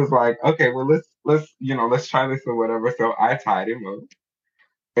 And he was like, okay, well, let's try this or whatever. So I tied him up,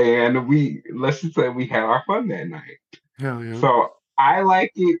 and let's just say we had our fun that night. Hell yeah. So I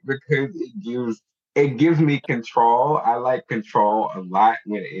like it because it gives me control. I like control a lot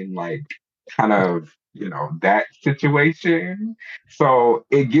when in like kind of that situation. So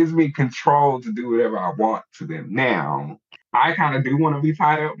it gives me control to do whatever I want to them. Now I kind of do want to be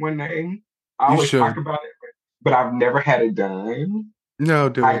tied up one day. I always talk about it, but I've never had it done. No,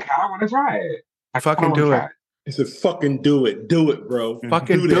 do I it. kind of want to try it. Fucking do it. He said, fucking do it. Do it, bro.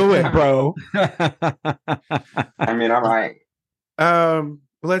 Fucking do it, bro. I mean, I'm like...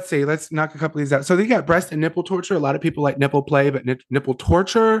 Let's see. Let's knock a couple of these out. So they got breast and nipple torture. A lot of people like nipple play, but nipple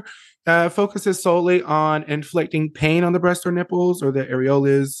torture focuses solely on inflicting pain on the breast or nipples or the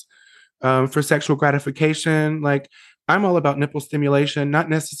areolas for sexual gratification. Like, I'm all about nipple stimulation, not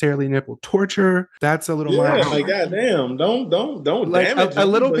necessarily nipple torture. That's a little much. Like, goddamn, don't like damage a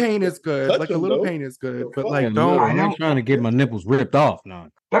little pain is good. Like a little pain is good, but like I'm not trying to get my nipples ripped off now.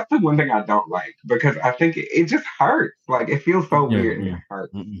 That's the one thing I don't like because I think it just hurts. Like it feels so weird and it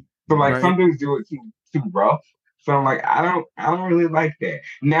hurts. So like some dudes do it too rough. So I'm like, I don't really like that.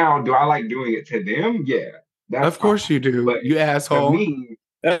 Now, do I like doing it to them? Yeah. Of course you do. But you asshole. To me,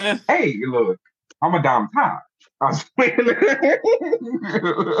 hey, look, I'm a dom top. I'm but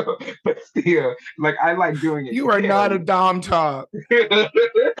still, like I like doing it. You are not a dom top.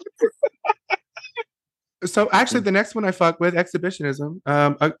 So actually, the next one I fuck with, exhibitionism,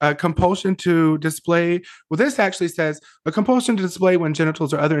 a compulsion to display. Well, this actually says a compulsion to display when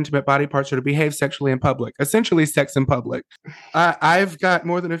genitals or other intimate body parts are to behave sexually in public. Essentially, sex in public. I've got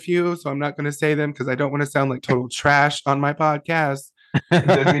more than a few, so I'm not going to say them because I don't want to sound like total trash on my podcast.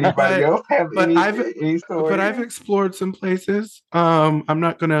 Does anybody else have any story? But I've explored some places. I'm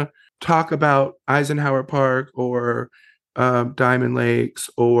not going to talk about Eisenhower Park or Diamond Lakes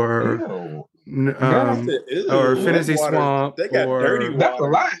or Finney Swamp. They got dirty water. That's a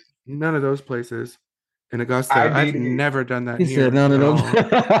lot. None of those places in Augusta. I've never done that. He said none of those.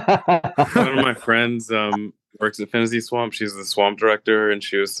 One of my friends works at Finney Swamp. She's the swamp director, and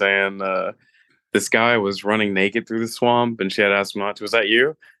she was saying this guy was running naked through the swamp, and she had asked him not to. Was that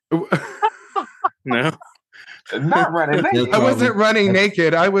you? No. Not running naked. I wasn't running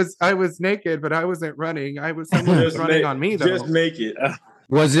naked. I was naked, but I wasn't running. Someone was running on me though. Just naked.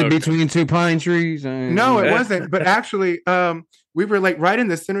 Was it between two pine trees? No, it wasn't. But actually, we were like right in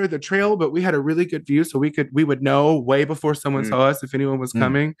the center of the trail, but we had a really good view, so we would know way before someone saw us if anyone was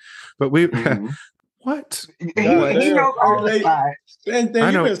coming. But we what? He knows all the spots. And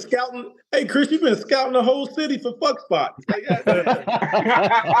then you've been scouting. Hey, Chris, you've been scouting the whole city for fuck spots.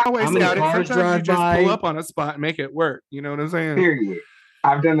 Always scout it. Sometimes you just pull up on a spot and make it work. You know what I'm saying? Period.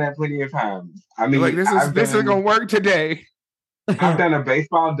 I've done that plenty of times. I mean, like this is gonna work today. I've done a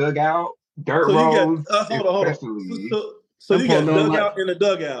baseball dugout, dirt roads. Hold on. So you got dugout in the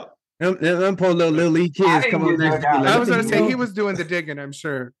dugout. Them poor little league kids come on next. I was gonna say he was doing the digging. I'm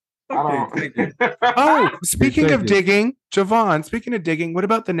sure. Oh, speaking of digging, Javon, speaking of digging, what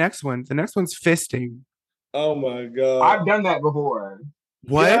about the next one? The next one's fisting. Oh my God. I've done that before.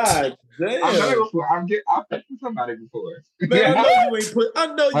 What? God damn. I've done it before. I've fisted somebody before. Man, I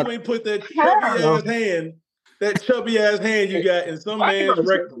know you ain't put that chubby ass hand you got in some man's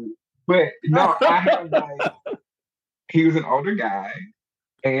rectum. But no, I have like, he was an older guy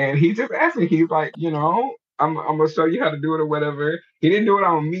and he just asked me, he's like, I'm gonna show you how to do it or whatever. He didn't do it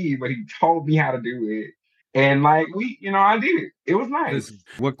on me, but he told me how to do it. And like I did it. It was nice.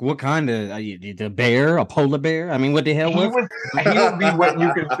 What kind of the bear? A polar bear? I mean, what the hell he would be what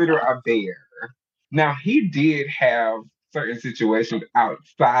you consider a bear. Now he did have certain situations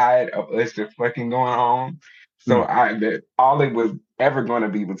outside of us just fucking going on. So all it was ever going to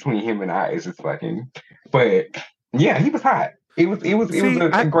be between him and I is just fucking. But yeah, he was hot. It was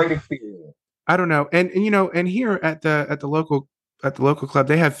a great experience. I don't know, and here at the local club,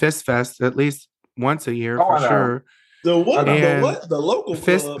 they have Fist Fest at least once a year for sure. The what? And the what? The local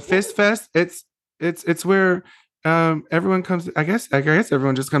club. Fist Fest. It's where everyone comes. I guess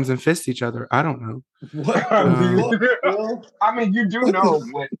everyone just comes and fists each other. I don't know. What? I mean, you do know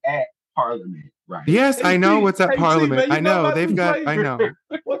what's at Parliament, right? Yes, I know what's at Parliament. Man, I know they've got. I know.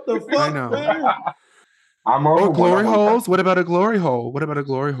 What the fuck? I know. Man? I'm over glory holes. What about a glory hole?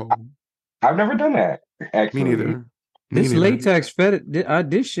 I've never done that. Actually, me neither. This latex fetish.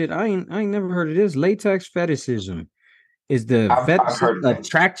 This shit. I ain't never heard of this. Latex fetishism is the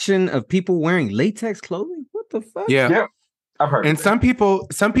attraction of people wearing latex clothing. What the fuck? Yeah. Yep. I've heard. And some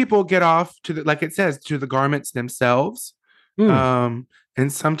people get off to the, like it says, to the garments themselves. And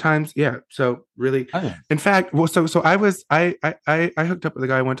sometimes, yeah. So really, in fact, well, so I hooked up with a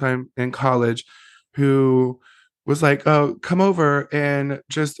guy one time in college who was like, "Oh, come over and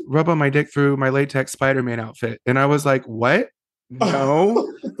just rub on my dick through my latex Spider-Man outfit." And I was like, "What?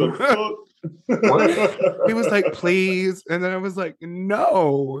 No." He was like, "Please," and then I was like,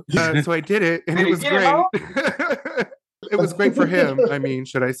 "No." So I did it, and it was great. It was great for him. I mean,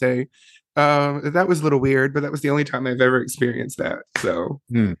 should I say? That was a little weird, but that was the only time I've ever experienced that. So,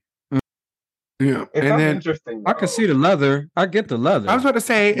 yeah. And then interesting. I can see the leather. I get the leather. I was about to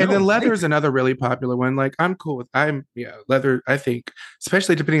say, and then leather is another really popular one. Like, I'm cool with leather. I think,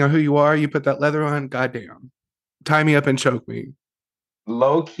 especially depending on who you are, you put that leather on. Goddamn, tie me up and choke me.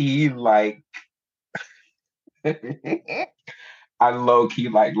 Low key, like. I low key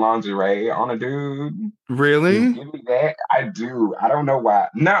like lingerie on a dude. Really? You give me that? I do. I don't know why.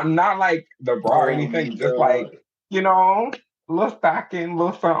 Not like the bra or anything. Just like, little stocking,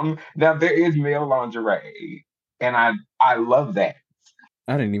 little something. Now there is male lingerie, and I love that.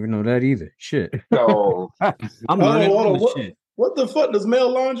 I didn't even know that either. Shit. So I'm learning all this shit. What the fuck does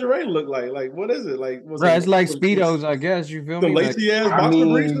male lingerie look like? Like, what is it? Like, it's like Speedos, I guess. You feel me? The lacy ass boxer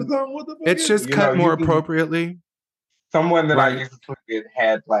briefs or something? What the fuck? It's just cut more appropriately. Someone that I used to play with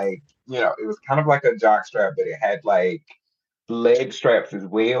had like, it was kind of like a jock strap, but it had like leg straps as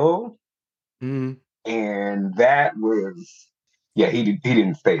well. Mm-hmm. And that was, he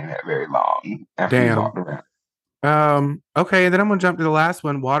didn't stay in that very long after he walked around. Okay, and then I'm gonna jump to the last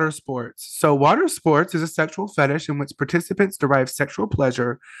one, water sports. So water sports is a sexual fetish in which participants derive sexual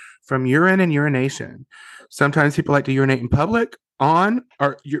pleasure from urine and urination. Sometimes people like to urinate in public,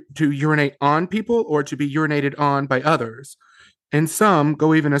 to urinate on people, or to be urinated on by others. And some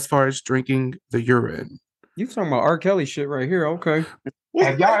go even as far as drinking the urine. You talking about R. Kelly shit right here? Okay.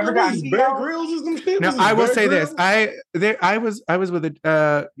 Have y'all ever gotten Bear Grylls or some shit? Now I will say this: I was with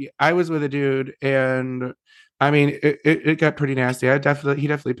a dude, and I mean it got pretty nasty. He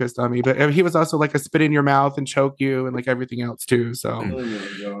definitely pissed on me, but he was also like a spit in your mouth and choke you and like everything else too. So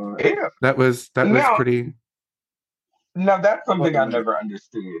that was pretty. No, that's something I never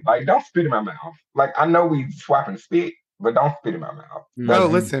understood. Like, don't spit in my mouth. Like, I know we swapping spit, but don't spit in my mouth. No,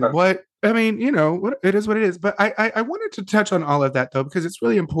 listen, what I mean, what it is what it is. But I wanted to touch on all of that though, because it's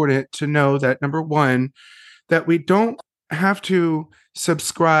really important to know that number one, that we don't have to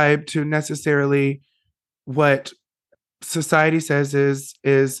subscribe to necessarily what society says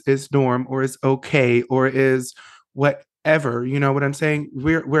is norm or is okay or is whatever. You know what I'm saying?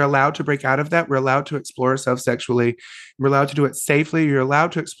 We're allowed to break out of that. We're allowed to explore ourselves sexually. We're allowed to do it safely. You're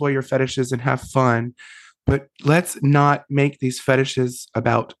allowed to explore your fetishes and have fun. But let's not make these fetishes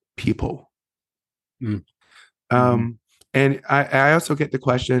about people. And I also get the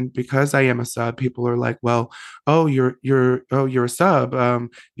question, because I am a sub, people are like, well, you're a sub.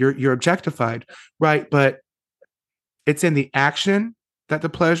 You're objectified. Right. But it's in the action that the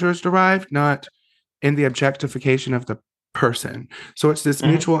pleasure is derived, not in the objectification of the person. So it's this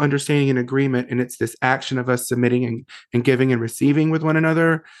mutual understanding and agreement, and it's this action of us submitting and giving and receiving with one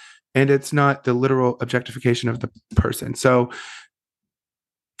another, and it's not the literal objectification of the person. So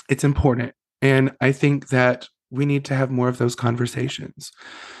it's important, and I think that we need to have more of those conversations.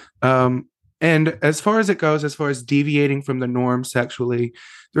 And as far as it goes, as far as deviating from the norm sexually,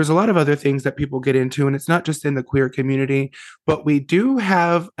 there's a lot of other things that people get into, and it's not just in the queer community, but we do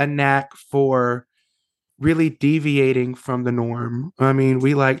have a knack for really deviating from the norm. I mean,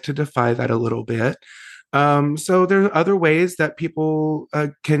 we like to defy that a little bit. So there are other ways that people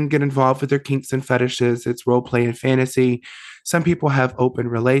can get involved with their kinks and fetishes. It's role play and fantasy. Some people have open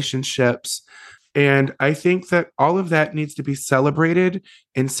relationships. And I think that all of that needs to be celebrated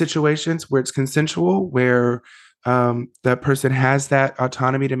in situations where it's consensual, where that person has that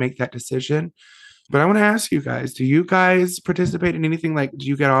autonomy to make that decision. But I want to ask you guys, do you guys participate in anything like, do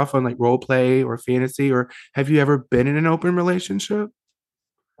you get off on like role play or fantasy, or have you ever been in an open relationship?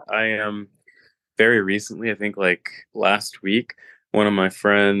 I am very recently, I think like last week, one of my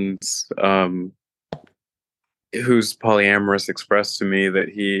friends who's polyamorous expressed to me that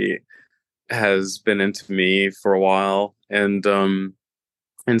he has been into me for a while, and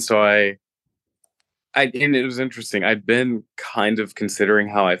so and it was interesting. I'd been kind of considering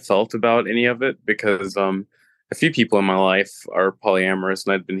how I felt about any of it because a few people in my life are polyamorous,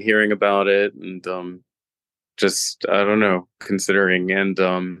 and I'd been hearing about it and just I don't know, considering, and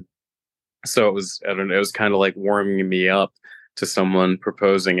so it was, I don't know, it was kind of like warming me up to someone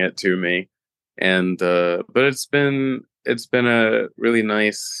proposing it to me, and but it's been a really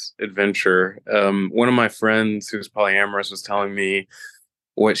nice adventure. One of my friends who's polyamorous was telling me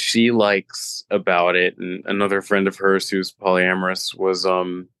what she likes about it, and another friend of hers who's polyamorous was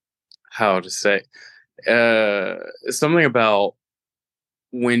how to say something about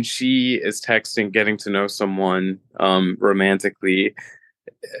when she is texting, getting to know someone romantically,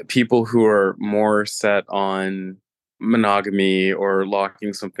 people who are more set on monogamy or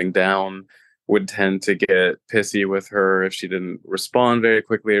locking something down would tend to get pissy with her if she didn't respond very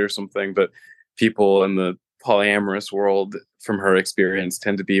quickly or something. But people in the polyamorous world, from her experience,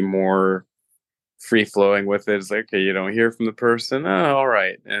 tend to be more free flowing with it. It's like, okay, you don't hear from the person. Oh, all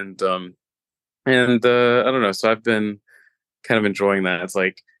right. And I don't know. So I've been kind of enjoying that. It's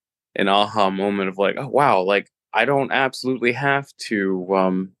like an aha moment of like, oh wow, like I don't absolutely have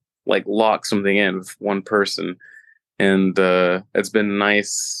to like lock something in with one person. And it's been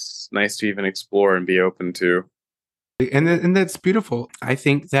nice to even explore and be open to. And that's beautiful. I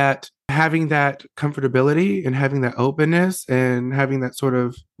think that having that comfortability and having that openness and having that sort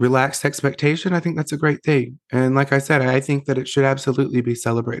of relaxed expectation, I think that's a great thing. And like I said, I think that it should absolutely be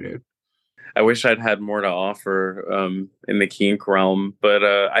celebrated. I wish I'd had more to offer in the kink realm, but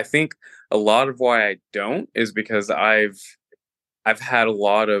I think a lot of why I don't is because I've had a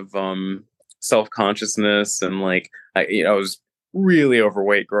lot of self consciousness, and like I was really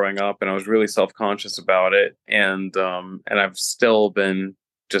overweight growing up, and I was really self conscious about it, and I've still been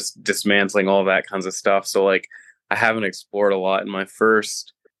just dismantling all that kinds of stuff. So like I haven't explored a lot, and my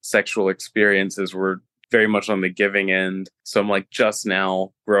first sexual experiences were very much on the giving end. So I'm like just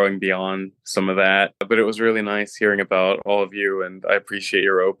now growing beyond some of that. But it was really nice hearing about all of you, and I appreciate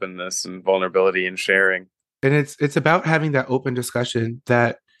your openness and vulnerability and sharing. And it's about having that open discussion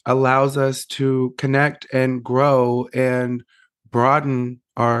that allows us to connect and grow and broaden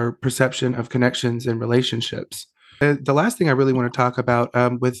our perception of connections and relationships. The last thing I really want to talk about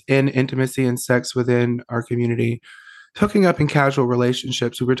within intimacy and sex within our community, hooking up in casual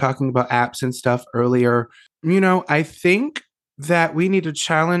relationships. We were talking about apps and stuff earlier. I think that we need to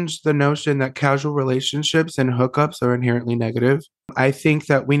challenge the notion that casual relationships and hookups are inherently negative. I think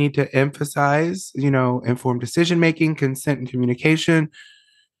that we need to emphasize, informed decision making, consent, and communication.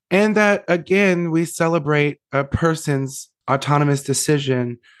 And that, again, we celebrate a person's autonomous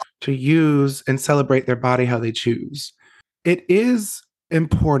decision to use and celebrate their body how they choose. It is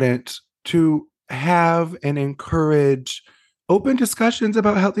important to have and encourage open discussions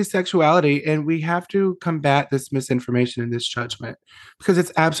about healthy sexuality. And we have to combat this misinformation and this judgment because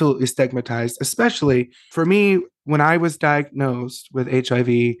it's absolutely stigmatized, especially for me. When I was diagnosed with HIV,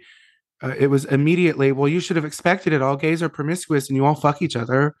 it was immediately, well, you should have expected it. All gays are promiscuous and you all fuck each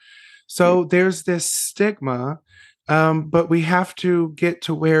other. So there's this stigma, but we have to get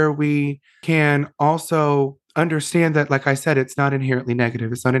to where we can also understand that, like I said, it's not inherently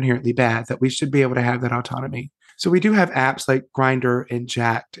negative. It's not inherently bad, that we should be able to have that autonomy. So we do have apps like Grindr and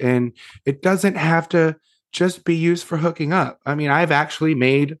Jacked, and it doesn't have to just be used for hooking up. I mean, I've actually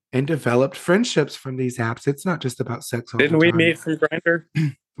made and developed friendships from these apps. It's not just about sex all Didn't the we time. meet from Grindr?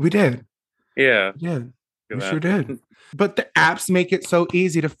 We did. Yeah. We did. We sure did. But the apps make it so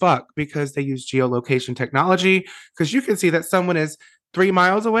easy to fuck because they use geolocation technology, because you can see that someone is 3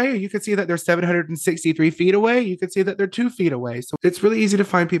 miles away. You can see that they're 763 feet away. You can see that they're 2 feet away. So it's really easy to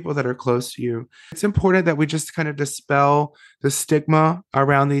find people that are close to you. It's important that we just kind of dispel the stigma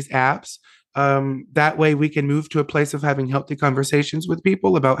around these apps. That way we can move to a place of having healthy conversations with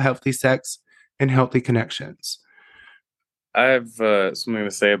people about healthy sex and healthy connections. I have something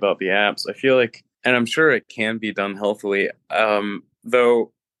to say about the apps. I feel like, and I'm sure it can be done healthily,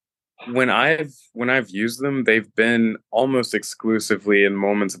 though when I've used them, they've been almost exclusively in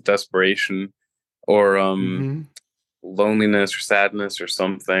moments of desperation or loneliness or sadness or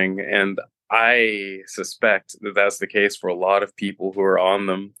something. And I suspect that that's the case for a lot of people who are on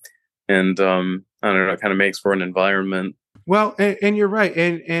them. And I don't know, it kind of makes for an environment Well, and you're right,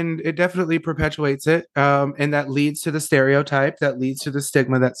 and it definitely perpetuates it, and that leads to the stereotype, that leads to the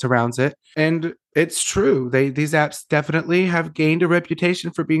stigma that surrounds it, and it's true. These apps definitely have gained a reputation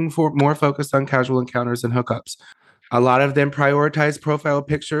for being more focused on casual encounters and hookups. A lot of them prioritize profile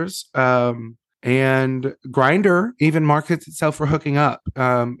pictures, and Grinder even markets itself for hooking up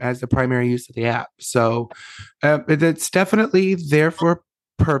as the primary use of the app. So it's definitely there for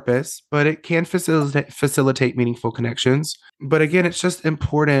purpose, but it can facilitate meaningful connections. But again, it's just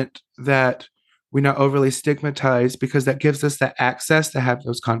important that we not overly stigmatize because that gives us the access to have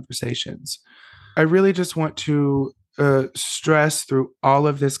those conversations. I really just want to stress through all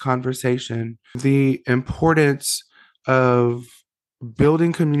of this conversation the importance of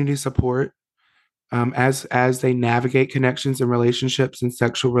building community support as they navigate connections and relationships and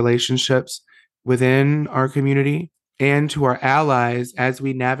sexual relationships within our community, and to our allies as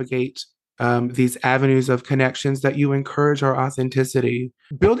we navigate these avenues of connections, that you encourage our authenticity.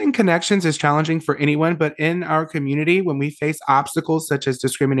 Building connections is challenging for anyone, but in our community, when we face obstacles such as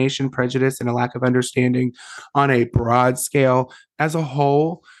discrimination, prejudice, and a lack of understanding on a broad scale as a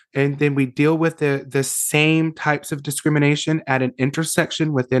whole, and then we deal with the same types of discrimination at an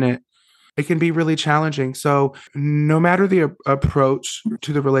intersection within it, it can be really challenging. So, no matter the approach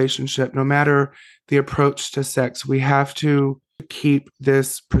to the relationship, no matter the approach to sex, we have to keep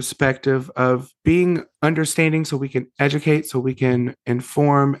this perspective of being understanding so we can educate, so we can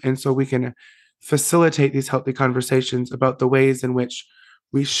inform, and so we can facilitate these healthy conversations about the ways in which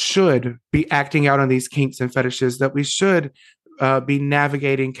we should be acting out on these kinks and fetishes, that we should be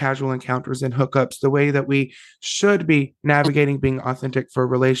navigating casual encounters and hookups, the way that we should be navigating being authentic for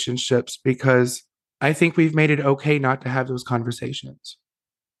relationships, because I think we've made it okay not to have those conversations.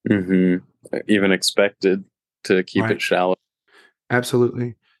 Even expected to keep it shallow.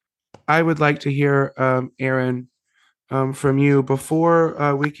 Absolutely. I would like to hear, Aaron, from you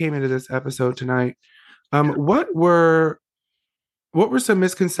before we came into this episode tonight. What were some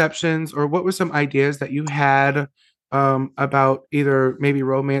misconceptions, or what were some ideas that you had about either maybe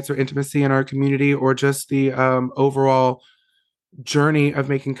romance or intimacy in our community, or just the overall journey of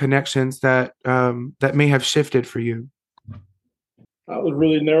making connections that that may have shifted for you? I was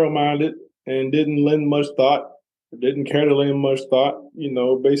really narrow-minded and didn't lend much thought. Didn't care to lend much thought.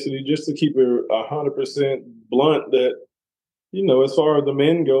 Basically just to keep it 100% blunt, that as far as the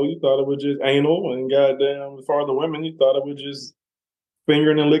men go, you thought it was just anal, and goddamn, as far as the women, you thought it was just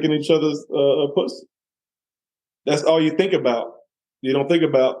fingering and licking each other's pussy. That's all you think about. You don't think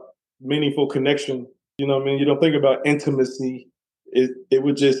about meaningful connection. You know what I mean? You don't think about intimacy. It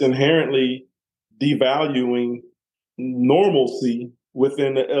was just inherently devaluing normalcy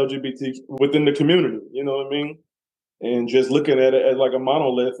within the LGBT, within the community. You know what I mean? And just looking at it as like a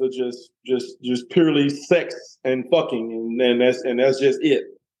monolith of just purely sex and fucking, and that's just it.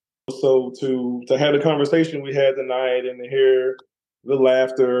 So to have the conversation we had tonight, and to hear the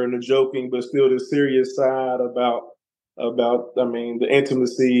laughter and the joking, but still the serious side about the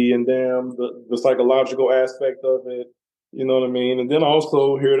intimacy and the psychological aspect of it, you know what I mean? And then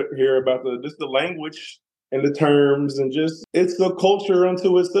also hear about the language and the terms, and just it's a culture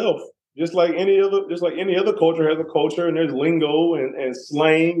unto itself. Just like any other culture has a culture, and there's lingo and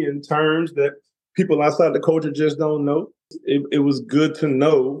slang and terms that people outside the culture just don't know. It was good to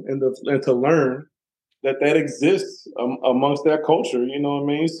know and to learn that exists amongst that culture, you know what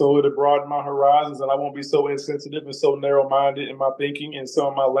I mean? So it'll broaden my horizons, and I won't be so insensitive and so narrow-minded in my thinking and some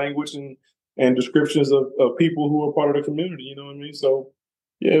of my language and descriptions of people who are part of the community, you know what I mean? So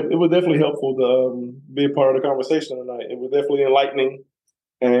yeah, it was definitely helpful to be a part of the conversation tonight. It was definitely enlightening,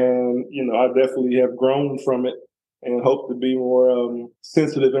 and I definitely have grown from it, and hope to be more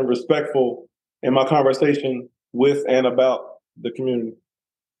sensitive and respectful in my conversation with and about the community.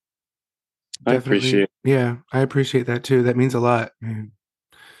 I appreciate it. Yeah, I appreciate that too. That means a lot. And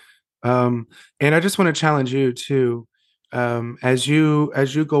I just want to challenge you too, as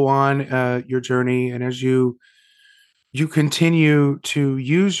you go on your journey, and as you continue to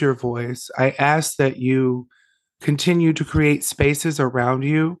use your voice, I ask that you continue to create spaces around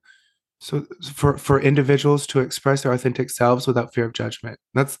you, so for individuals to express their authentic selves without fear of judgment.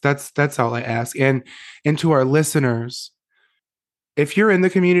 That's all I ask. And to our listeners, if you're in the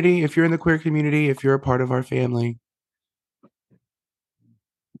community, if you're in the queer community, if you're a part of our family,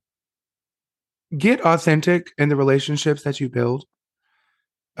 get authentic in the relationships that you build.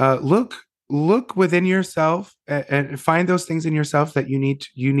 Look within yourself, and find those things in yourself that you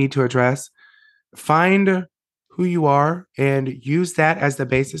need to address. Find who you are, and use that as the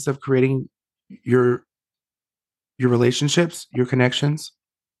basis of creating your relationships, your connections.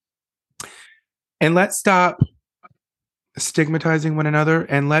 And let's stop stigmatizing one another,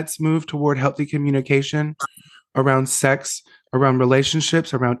 and let's move toward healthy communication around sex, around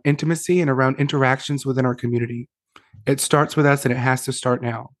relationships, around intimacy, and around interactions within our community. It starts with us and it has to start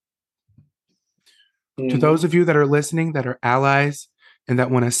now. To those of you that are listening, that are allies, and that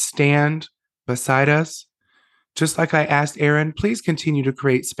want to stand beside us, just like I asked Aaron, please continue to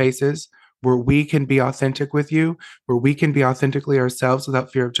create spaces where we can be authentic with you, where we can be authentically ourselves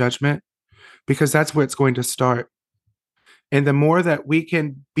without fear of judgment, because that's where it's going to start. And the more that we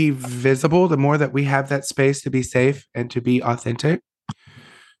can be visible, the more that we have that space to be safe and to be authentic,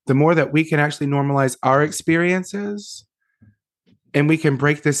 the more that we can actually normalize our experiences, and we can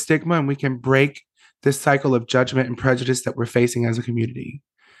break this stigma and we can break this cycle of judgment and prejudice that we're facing as a community.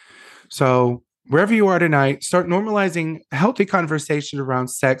 So wherever you are tonight, start normalizing healthy conversation around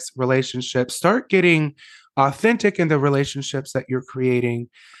sex, relationships. Start getting authentic in the relationships that you're creating.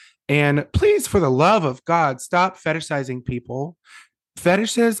 And please, for the love of God, stop fetishizing people.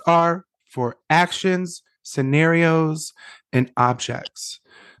 Fetishes are for actions, scenarios, and objects.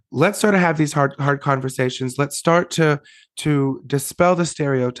 Let's start to have these hard conversations. Let's start to dispel the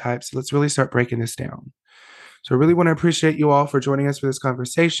stereotypes. Let's really start breaking this down. So I really want to appreciate you all for joining us for this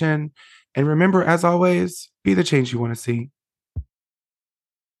conversation. And remember, as always, be the change you want to see.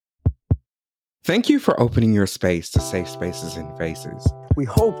 Thank you for opening your space to Safe Spaces and Faces. We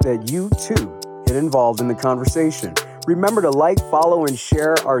hope that you, too, get involved in the conversation. Remember to like, follow, and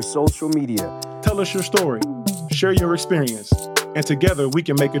share our social media. Tell us your story. Share your experience. And together we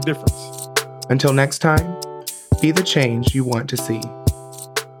can make a difference. Until next time, be the change you want to see.